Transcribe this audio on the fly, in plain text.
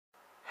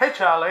Hey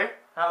Charlie.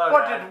 Hello,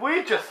 What Dan. did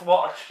we just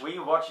watch? We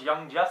watched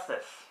Young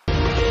Justice.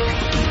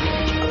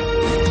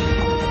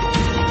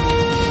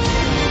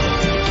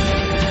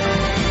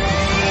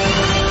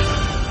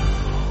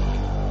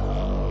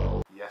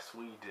 Yes,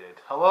 we did.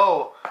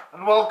 Hello,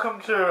 and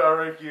welcome to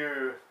a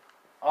review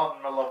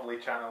on my lovely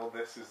channel.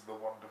 This is the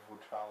wonderful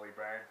Charlie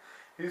Brown.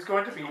 He's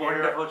going to be The here.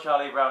 wonderful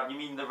Charlie Brown. You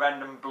mean the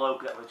random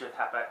bloke that was just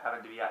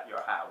happened to be at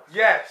your house?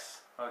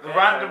 Yes, Okay, the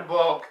random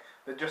bloke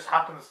that just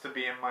happens to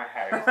be in my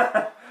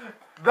house.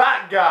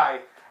 That guy.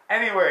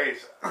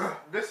 Anyways,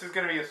 this is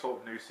going to be a sort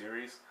of new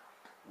series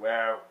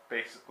where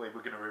basically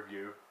we're going to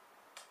review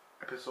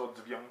episodes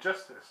of Young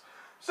Justice.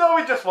 So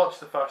we just watched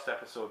the first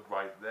episode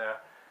right there.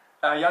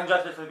 Young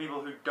Justice, for the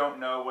people who don't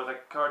know, was a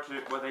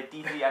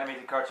DC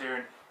animated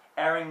cartoon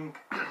airing,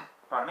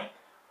 pardon me,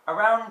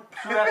 around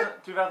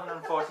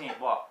 2014.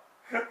 What?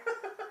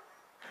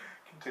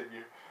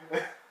 Continue.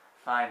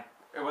 Fine.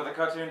 It was a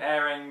cartoon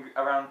airing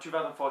around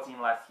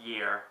 2014 last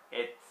year.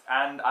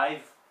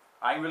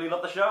 I really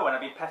love the show, and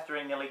I've been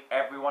pestering nearly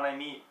everyone I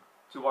meet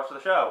to watch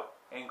the show,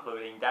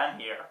 including Dan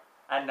here.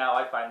 And now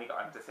I finally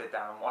got him to sit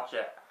down and watch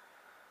it.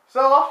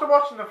 So after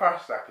watching the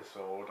first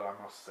episode, I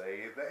must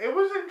say that it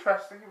was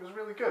interesting. It was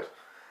really good.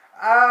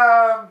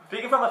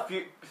 Speaking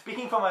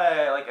from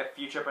a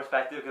future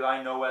perspective, because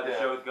I know where the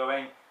show is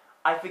going,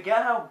 I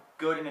forget how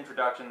good an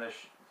introduction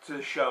to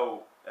the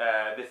show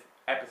this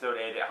episode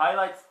is. It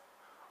highlights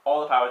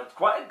all the powers. It's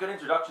quite a good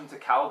introduction to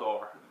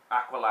Kaldor,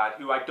 Aqualad,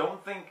 who I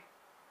don't think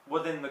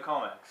was in the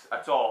comics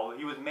at all.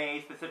 He was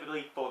made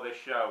specifically for this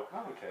show.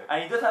 Oh, okay.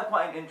 And he does have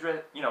quite an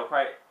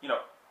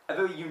a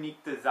very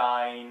unique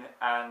design,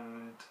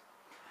 and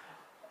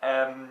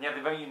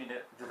the very unique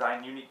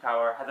design, unique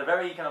power. Has a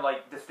very kind of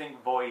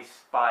distinct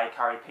voice by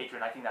Kari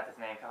Patron. I think that's his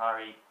name,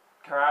 Kari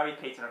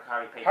Patron or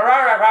Kari Patron.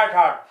 Kari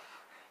Patron.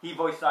 He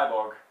voiced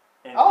Cyborg.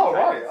 Oh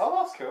right.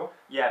 Oh, that's cool.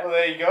 Yeah. Well,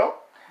 there you go.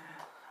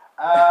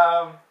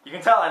 You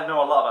can tell I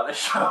know a lot about this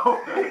show.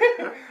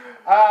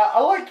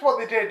 I liked what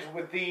they did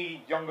with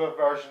the younger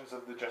versions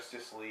of the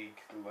Justice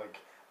League, like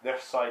their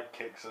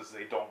sidekicks, as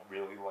they don't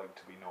really like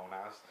to be known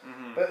as.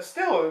 Mm-hmm. But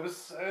still, it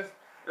was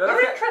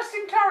they're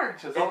interesting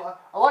characters.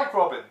 I like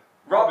Robin.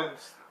 Robin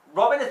is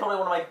probably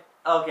one of my.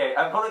 Okay,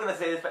 I'm probably going to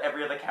say this for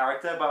every other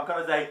character, but I'm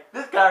going to say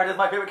this character is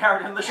my favorite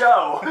character in the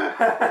show.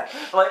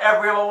 Like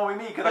everyone we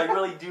meet, because I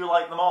really do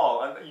like them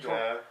all.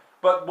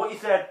 But what you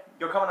said,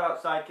 your comment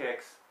about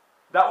sidekicks.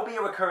 That will be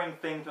a recurring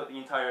thing throughout the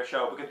entire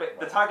show, because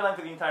the tagline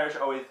for the entire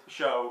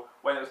show,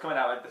 when it was coming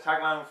out, the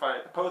tagline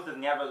for the posters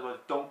and the adverts was,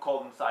 "Don't call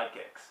them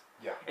sidekicks."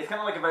 Yeah. It's kind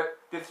of like about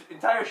this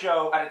entire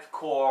show at its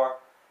core.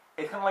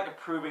 It's kind of like a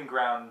proving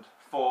ground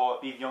for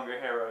these younger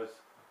heroes,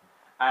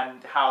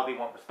 and how they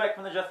want respect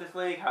from the Justice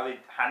League, how they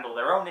handle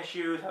their own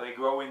issues, how they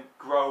grow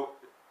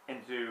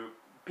into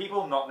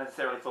people, not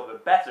necessarily for the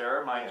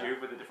better, mind you,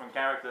 with the different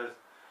characters,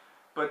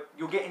 but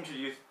you'll get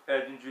introduced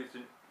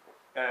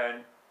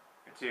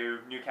to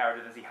new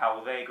characters and see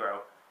how they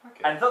grow.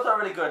 Okay. And it's also a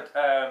really good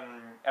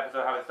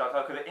episode how it starts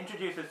out, because it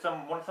introduces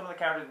some of the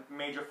characters'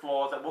 major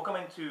flaws that will come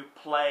into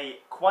play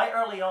quite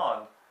early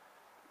on.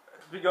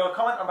 Your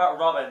comment about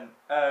Robin,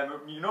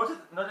 you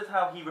notice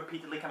how he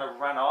repeatedly kind of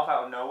ran off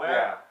out of nowhere?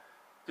 Yeah.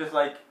 Just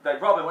like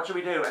Robin, what should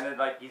we do? And then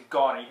he's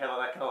gone, and you hear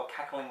that kind of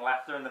cackling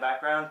laughter in the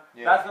background.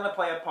 Yeah. That's going to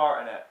play a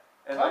part in it.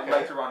 And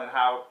later on, in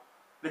how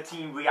the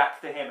team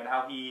reacts to him and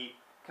how he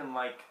can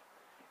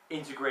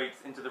integrate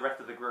into the rest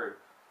of the group.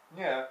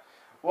 Yeah.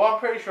 Well, I'm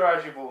pretty sure,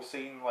 as you've all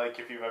seen,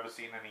 if you've ever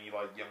seen any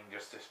Young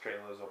Justice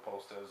trailers or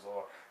posters,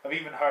 or have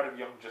even heard of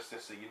Young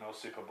Justice, that you know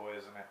Superboy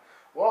is in it.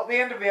 Well, at the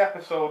end of the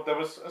episode, there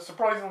was a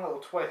surprising little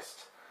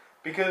twist,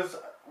 because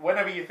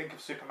whenever you think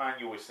of Superman,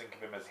 you always think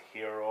of him as a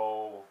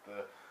hero,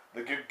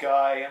 the good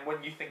guy, and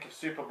when you think of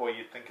Superboy,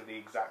 you think of the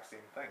exact same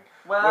thing.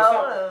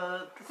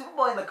 Well,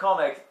 Superboy in the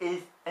comics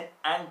is an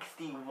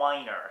angsty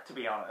whiner, to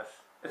be honest.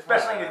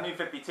 Especially in his New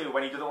 52,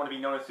 when he doesn't want to be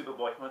known as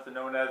Superboy, he wants to be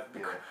known as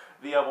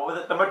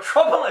the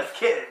Metropolis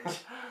Kid.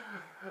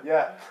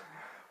 Yeah.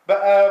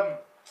 But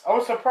I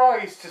was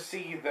surprised to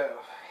see that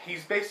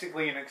he's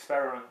basically an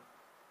experiment,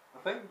 I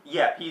think.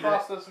 Yeah, he's an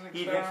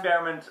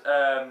experiment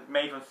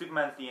made from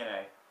Superman's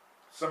DNA.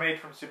 So made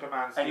from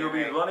Superman's DNA. And you'll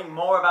be learning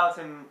more about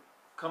him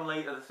come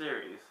later the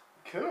series.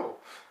 Cool.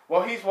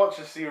 Well, he's watched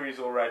the series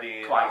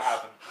already. Twice. I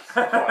haven't.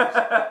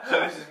 Twice. So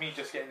this is me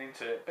just getting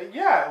into it. But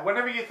yeah,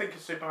 whenever you think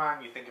of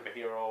Superman, you think of a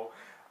hero.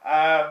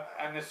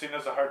 And as soon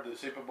as I heard that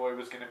Superboy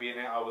was going to be in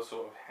it, I was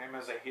sort of him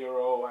as a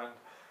hero. And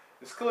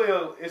it's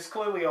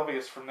clearly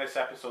obvious from this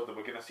episode that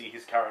we're going to see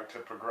his character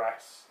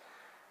progress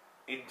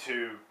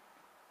into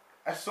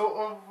a sort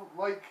of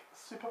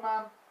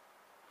Superman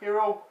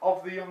hero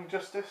of the Young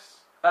Justice.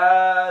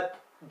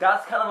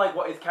 That's kind of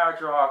what his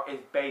character arc is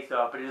based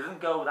off, but it doesn't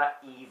go that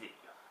easy.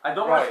 I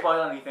don't want to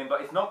spoil anything,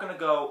 but it's not going to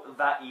go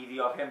that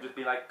easy of him just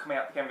being coming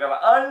out the camera and going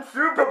I'm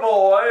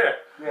Superboy!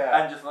 Yeah.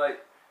 And just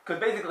because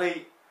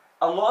basically,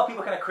 a lot of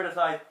people kind of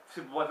criticize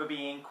Superboy for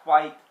being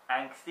quite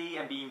angsty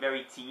and being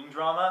very teen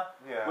drama,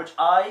 which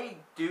I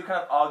do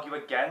kind of argue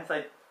against,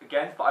 but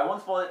I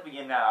won't spoil it for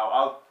you now.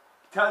 I'll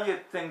tell you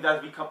things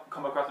as we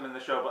come across them in the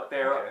show, but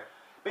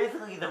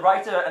basically the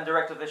writer and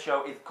director of this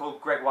show is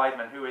called Greg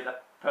Weisman, who is a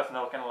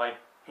personal kind of like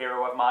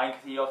hero of mine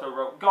because he also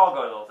wrote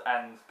Gargoyles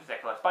and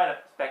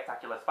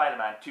Spectacular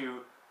Spider-Man,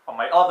 two of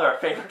my other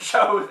favorite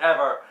shows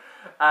ever.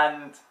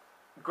 And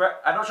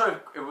I'm not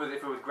sure if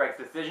it was Greg's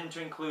decision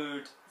to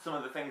include some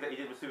of the things that he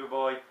did with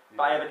Superboy,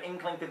 but I have an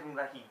inkling to think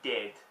that he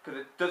did, because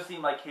it does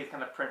seem like his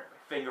kind of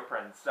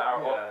fingerprints that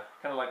are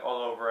kind of like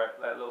all over it,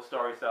 like little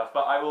story stuff.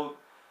 But I will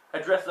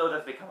address those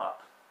as they come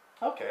up.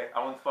 Okay.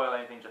 I won't spoil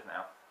anything just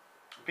now.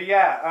 But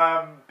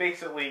yeah,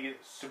 basically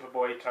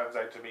Superboy turns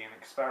out to be an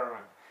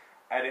experiment,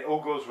 and it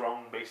all goes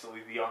wrong.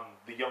 Basically, the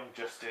young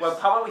Justice. Well,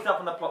 how about we start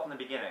from the plot from the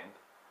beginning?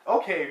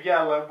 Okay,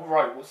 yeah,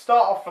 right. We'll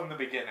start off from the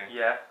beginning.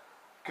 Yeah.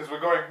 Because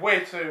we're going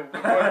way too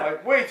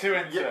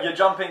into it. You're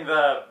jumping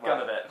the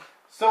gun a bit.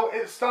 So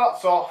it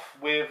starts off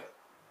with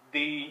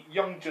the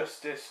Young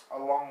Justice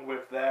along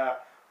with their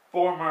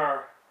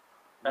former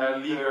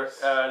Leaguers.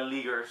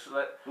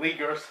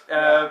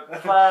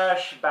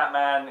 Flash,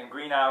 Batman, and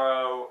Green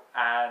Arrow,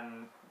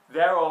 and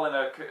they're all and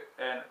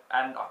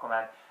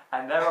Aquaman,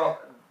 and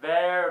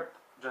they're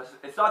just.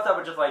 It starts out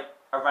with just like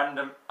a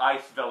random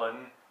ice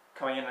villain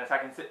coming in and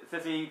attacking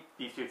city.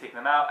 These two taking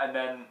them out, and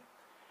then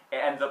it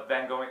ends up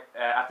then going,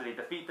 after they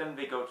defeat them,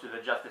 they go to the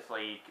Justice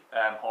League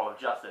Hall of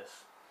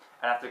Justice.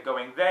 And after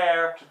going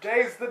there...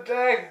 Today's the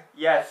day!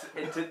 Yes,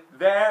 the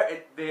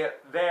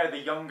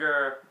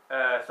younger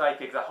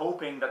sidekicks are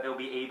hoping that they'll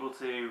be able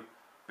to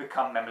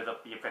become members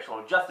of the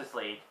official Justice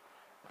League.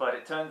 But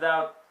it turns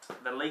out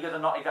the Leaguers are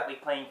not exactly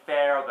playing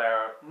fair,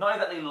 they're not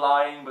exactly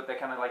lying, but they're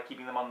kind of like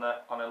keeping them they're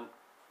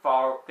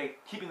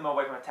keeping them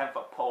away from a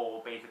 10-foot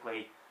pole,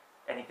 basically.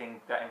 Anything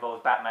that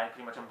involves Batman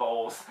pretty much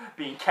involves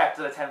being kept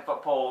at a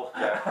 10-foot pole.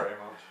 Yeah, pretty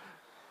much.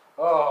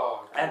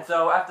 Oh. God. And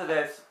so after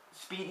this,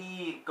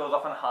 Speedy goes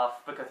off in a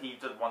huff because he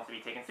just wants to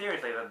be taken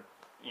seriously, as a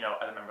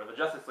member of the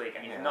Justice League,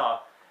 and he's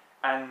not.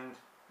 And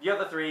the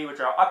other three, which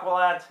are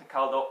Aqualad,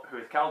 who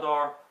is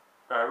Kaldor,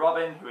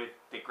 Robin, who is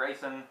Dick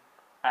Grayson,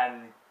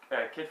 and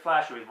Kid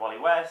Flash, who is Wally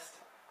West,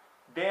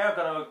 they're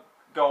gonna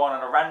go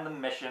on a random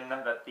mission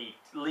that the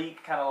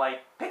League kind of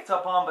like picked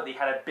up on, but they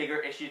had a bigger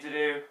issue to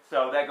do,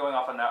 so they're going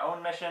off on their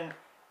own mission,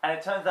 and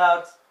it turns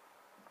out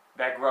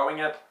they're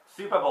growing up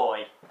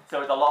Superboy, so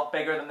it's a lot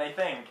bigger than they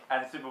think,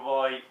 and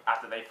Superboy,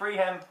 after they free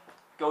him,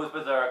 goes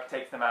berserk,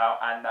 takes them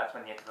out, and that's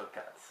when the episode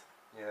cuts.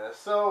 Yeah,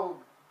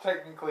 so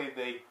technically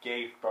they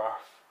gave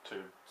birth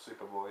to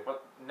Superboy.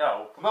 But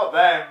no. Not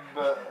them,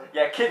 but...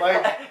 Yeah, Kid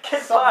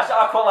Flash,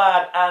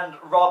 Aqualad, and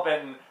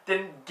Robin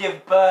didn't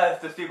give birth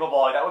to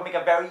Superboy. That would make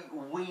a very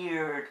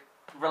weird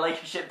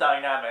relationship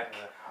dynamic.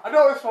 Yeah. I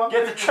noticed one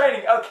thing... Get to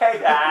training, okay,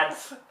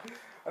 dads!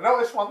 I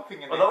noticed one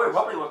thing in the episode.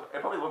 Although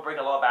it probably would break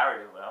a lot of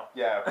barriers, though.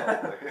 Yeah,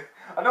 probably.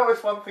 I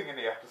noticed one thing in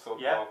the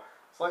episode, though.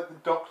 It's like the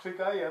doctor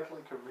guy had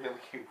like a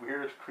really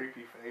weird,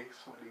 creepy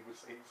face when he was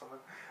saying something.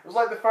 It was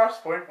like the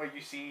first point where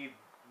you see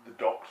the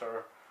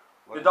doctor...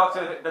 The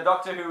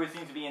doctor who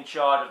seems to be in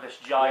charge of this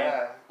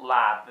giant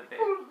lab.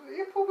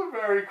 He pulled a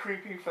very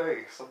creepy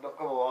face, I'm not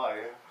gonna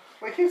lie.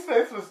 Like, his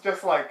face was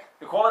just like...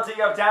 The quality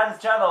of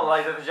Dan's channel,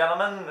 ladies and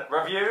gentlemen.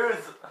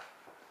 Reviews.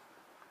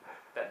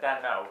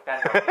 Dan, no.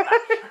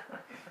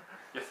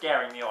 You're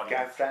scaring the audience.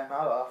 Can't stand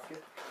my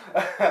basket.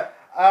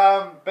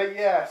 But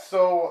yeah,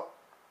 so...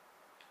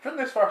 From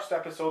this first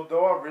episode,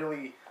 though,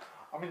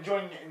 I'm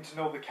enjoying getting to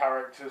know the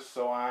characters,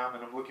 so I am,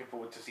 and I'm looking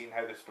forward to seeing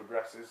how this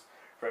progresses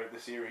throughout the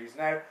series.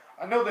 Now,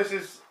 I know this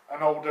is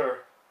an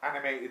older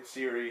animated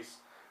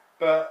series,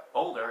 but...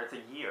 Older? It's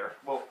a year.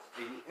 Well,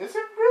 is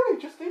it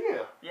really just a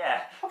year?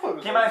 Yeah. I thought it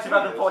was came out in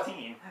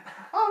 2014.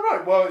 Oh,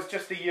 right. Well, it's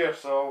just a year,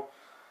 so...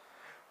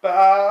 But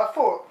I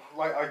thought,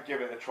 like, I'd give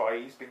it a try.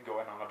 He's been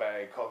going on about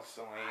it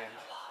constantly,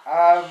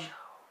 and...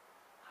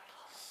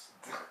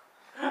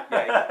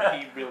 yeah,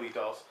 he really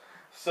does.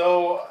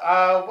 So,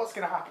 what's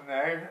going to happen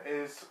now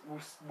is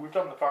we've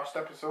done the first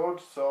episode,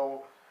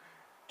 so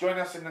join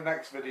us in the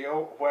next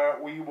video where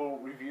we will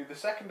review the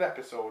second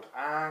episode,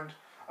 and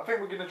I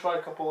think we're going to try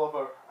a couple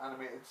other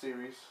animated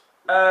series.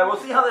 We'll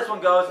see how this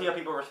one goes, see how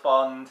people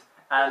respond,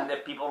 and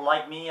if people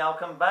like me, I'll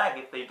come back.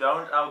 If they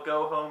don't, I'll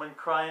go home and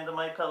cry under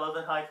my pillows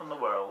and hide from the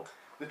world.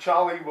 The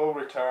Charlie will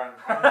return.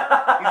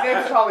 His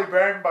name's Charlie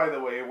Brown, by the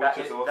way, which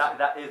is awesome.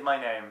 That is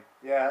my name.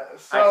 Yeah,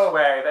 so... I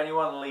swear, if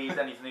anyone leaves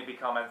any snoopy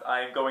comments,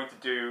 I am going to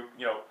do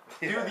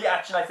the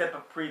action I said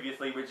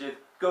previously, which is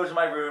go to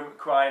my room,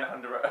 cry and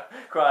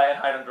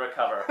hide under a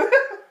cover.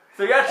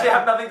 So you actually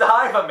have nothing to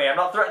hide from me. I'm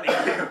not threatening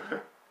you.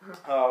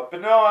 But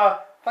no,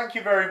 thank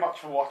you very much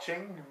for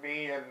watching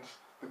me and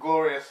the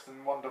glorious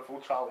and wonderful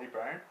Charlie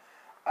Brown.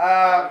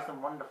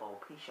 Some wonderful.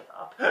 Please shut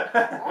up.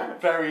 I'm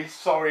very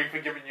sorry for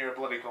giving you a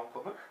bloody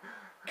compliment.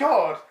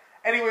 God.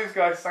 Anyways,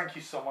 guys, thank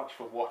you so much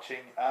for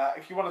watching.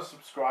 If you want to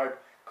subscribe,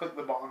 click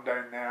the button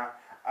down there.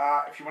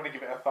 If you want to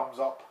give it a thumbs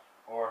up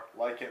or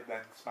like it,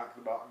 then smack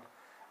the button.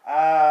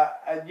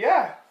 And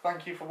yeah,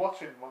 thank you for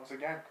watching once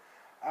again.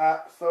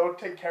 So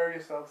take care of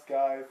yourselves,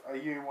 guys. Are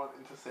you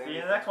wanting to say anything? See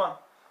you in the next one.